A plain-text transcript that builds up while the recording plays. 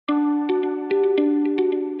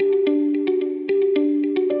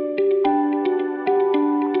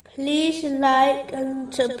like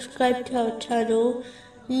and subscribe to our channel.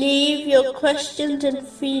 Leave your questions and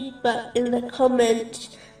feedback in the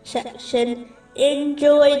comments section.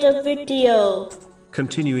 Enjoy the video.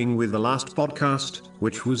 Continuing with the last podcast,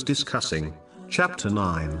 which was discussing chapter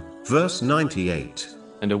 9, verse 98.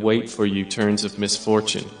 And await for you turns of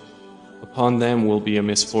misfortune. Upon them will be a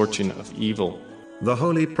misfortune of evil. The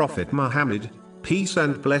Holy Prophet Muhammad, peace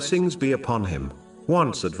and blessings be upon him,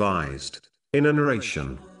 once advised, in a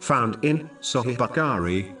narration found in Sahih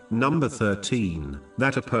Bukhari, number 13,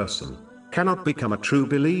 that a person cannot become a true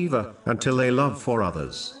believer until they love for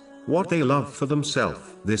others what they love for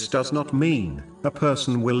themselves. This does not mean a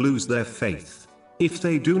person will lose their faith if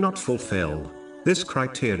they do not fulfill this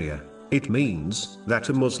criteria. It means that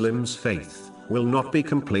a Muslim's faith will not be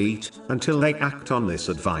complete until they act on this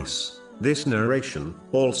advice. This narration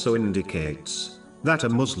also indicates that a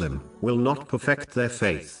Muslim will not perfect their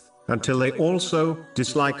faith until they also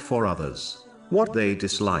dislike for others what they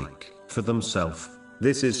dislike for themselves.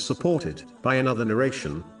 This is supported by another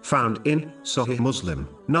narration found in Sahih Muslim,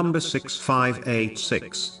 number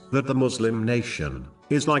 6586, that the Muslim nation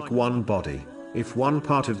is like one body. If one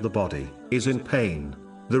part of the body is in pain,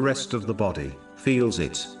 the rest of the body feels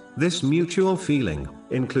it. This mutual feeling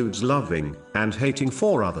includes loving and hating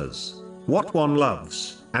for others what one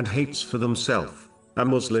loves and hates for themselves. A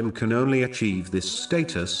Muslim can only achieve this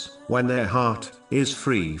status when their heart is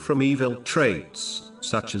free from evil traits,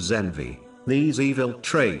 such as envy. These evil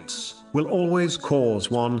traits will always cause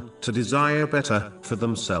one to desire better for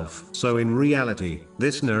themselves. So in reality,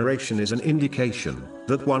 this narration is an indication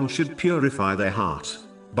that one should purify their heart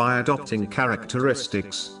by adopting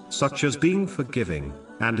characteristics such as being forgiving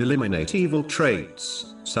and eliminate evil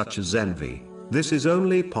traits such as envy. This is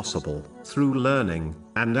only possible through learning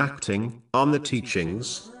and acting on the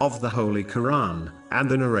teachings of the Holy Quran and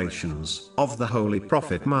the narrations of the Holy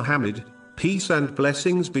Prophet Muhammad, peace and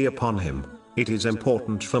blessings be upon him. It is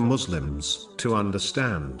important for Muslims to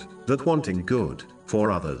understand that wanting good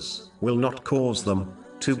for others will not cause them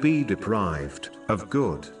to be deprived of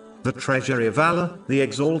good. The treasury of Allah, the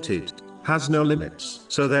Exalted, has no limits,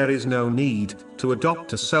 so there is no need to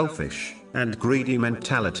adopt a selfish and greedy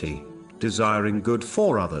mentality. Desiring good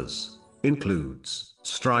for others includes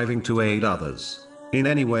striving to aid others in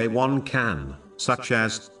any way one can, such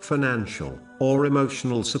as financial or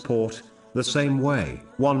emotional support, the same way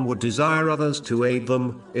one would desire others to aid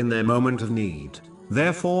them in their moment of need.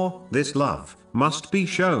 Therefore, this love must be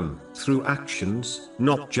shown through actions,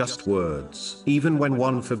 not just words. Even when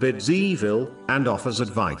one forbids evil and offers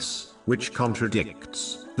advice which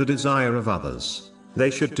contradicts the desire of others, they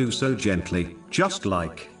should do so gently, just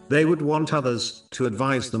like they would want others to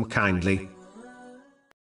advise them kindly.